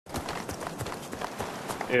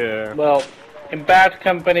Yeah. Well, in Bad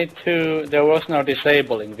Company 2, there was no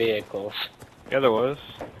disabling vehicles. Yeah, there was.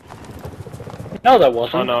 No, there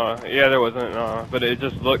wasn't. Oh no, yeah, there wasn't. But it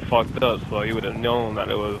just looked fucked up, so you would have known that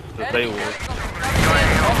it was disabled.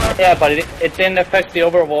 Yeah, but it didn't affect the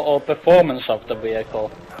overall performance of the vehicle.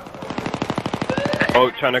 Oh,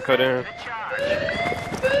 trying to cut in.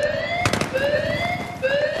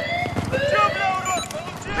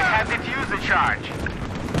 We have defused the charge.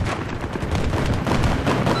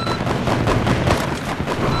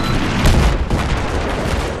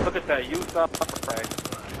 Look at that, you stop frag.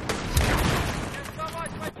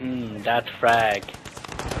 That frag.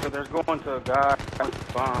 So they're going to a guy with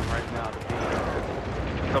a bomb right now, the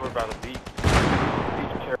beach. Covered by the beach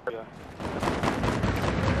area.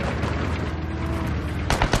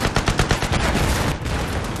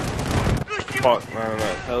 Fuck, man,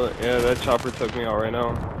 that chopper took me out right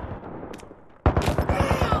now.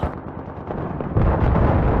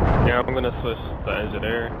 Yeah, I'm gonna switch the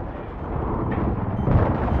engineer.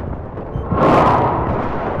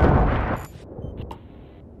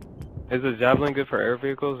 Is the Javelin good for air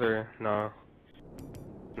vehicles or no?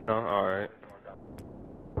 No, alright.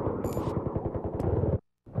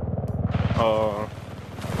 Oh.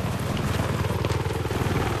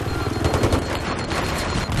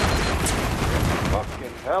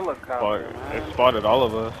 Fucking helicopter, Fuck, man. it spotted all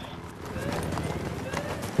of us.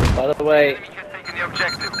 By the way,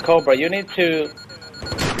 Cobra, you need to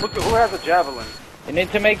Look at who has a javelin.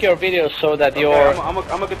 make your videos so that Okay, your I'm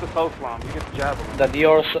gonna get the soul slam. You get the javelin. that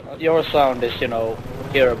your sound is, you know,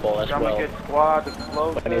 hearable as I'm well gonna get squad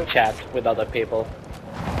explosive. when you chat with other people.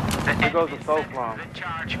 Here goes the soul slam.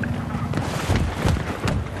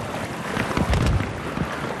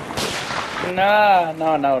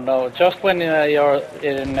 No. Just when you're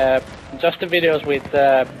in just the videos with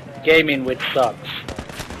gaming with subs,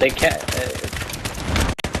 they can't.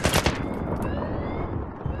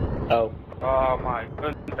 Oh. Oh my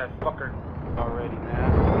goodness, that fucker already,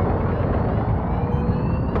 man.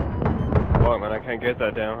 Fuck, man, I can't get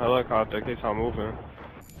that damn helicopter. It keeps on moving.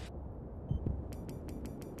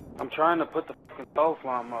 I'm trying to put the fucking soul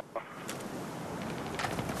slam up.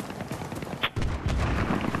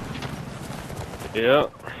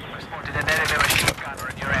 Yep. Spotted an enemy machine gunner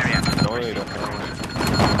in your area. No, you don't.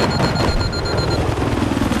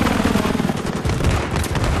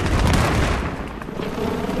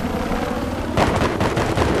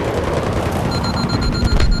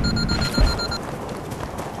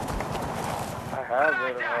 I have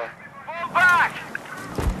it. Fall back!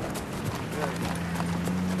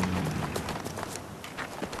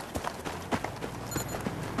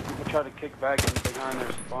 People try to kick back in behind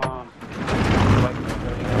their spawn.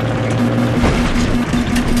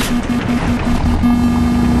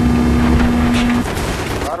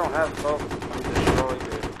 I don't have both. I'm destroyed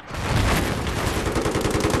it.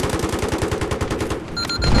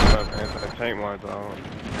 I have anti-tank mods on.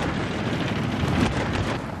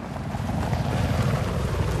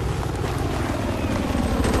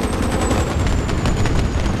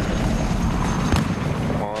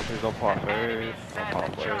 Come on, please don't pop face. Don't pop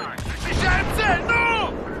face.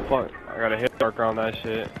 Fuck, I got a hit marker on that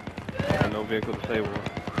shit. And no vehicle disabled.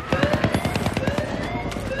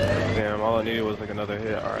 Damn, all I needed was like another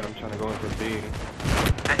hit. Alright, I'm trying to go in for B.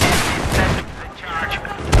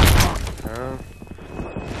 Huh?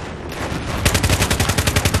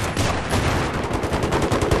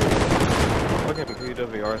 Fucking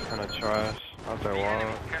PWR is kinda trash. Out there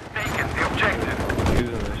wild.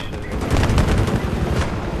 Using this shit.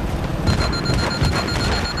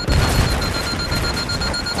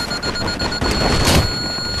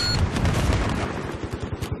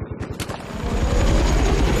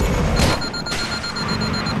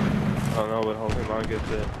 I don't know, but hopefully mine gets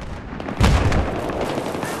it.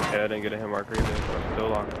 Yeah, I didn't get a hit marker either, but I'm still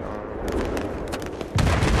locked on.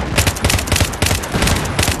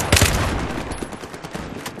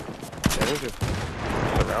 Yeah, they're just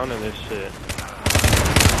surrounding this shit.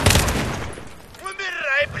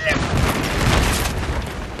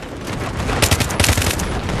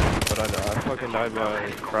 But I fucking died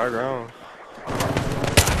by frag rounds.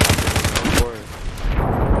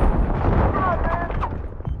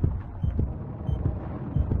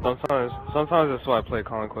 Of course. Sometimes that's why I play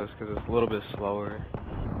Conquest, because it's a little bit slower.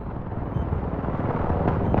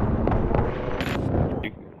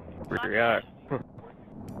 You can react.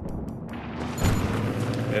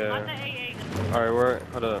 Yeah. Alright,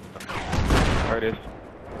 hold up. Alright, if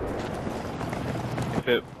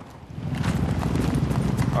it...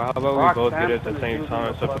 how about we both get it at the same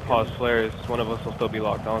time, so if the pause flares, one of us will still be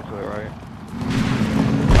locked onto it, right?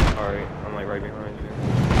 Alright, I'm like right behind you.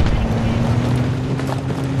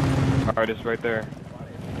 Alright, it's right there.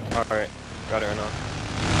 Alright, got it right now.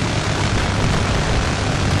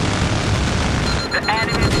 The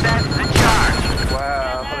enemy sets the charge.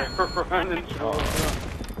 Wow, they're running through.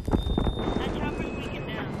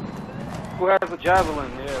 Who has the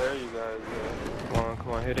javelin? Yeah, there you guys. Yeah.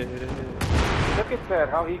 Come on, hit it. Look at that,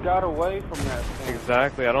 how he got away from that thing.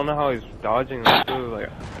 Exactly, I don't know how he's dodging them too. Like,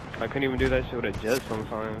 I couldn't even do that shit with a jet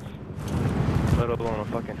sometimes. Let alone a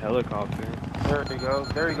fucking helicopter. There he goes.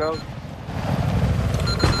 There he goes.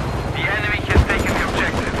 The enemy has taken the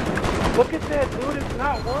objective. Look at that, dude. It's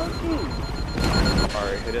not working.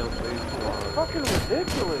 Alright, hit him, please. It's fucking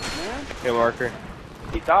ridiculous, man. Hit marker.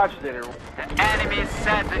 He dodged it. The enemy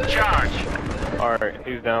set the charge. Alright,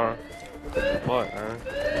 he's down. Fuck, man.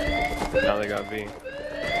 Now they got B.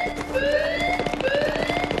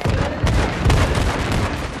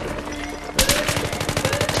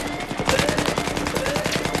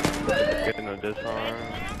 Getting a disarm.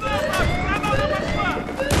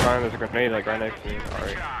 There's a grenade like right next to me.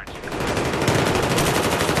 Alright.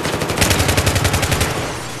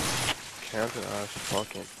 Camping ass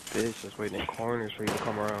fucking bitch just waiting in corners for you to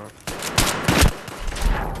come around.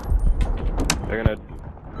 They're gonna.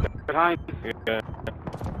 Behind. Yeah.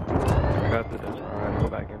 I got the disarm. Go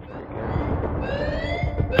back in for it again.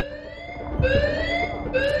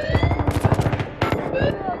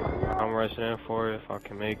 I'm rushing in for it if I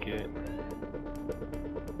can make it.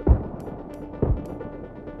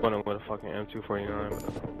 Running with a fucking M249.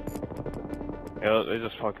 Yeah, they're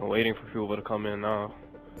just fucking waiting for people to come in now.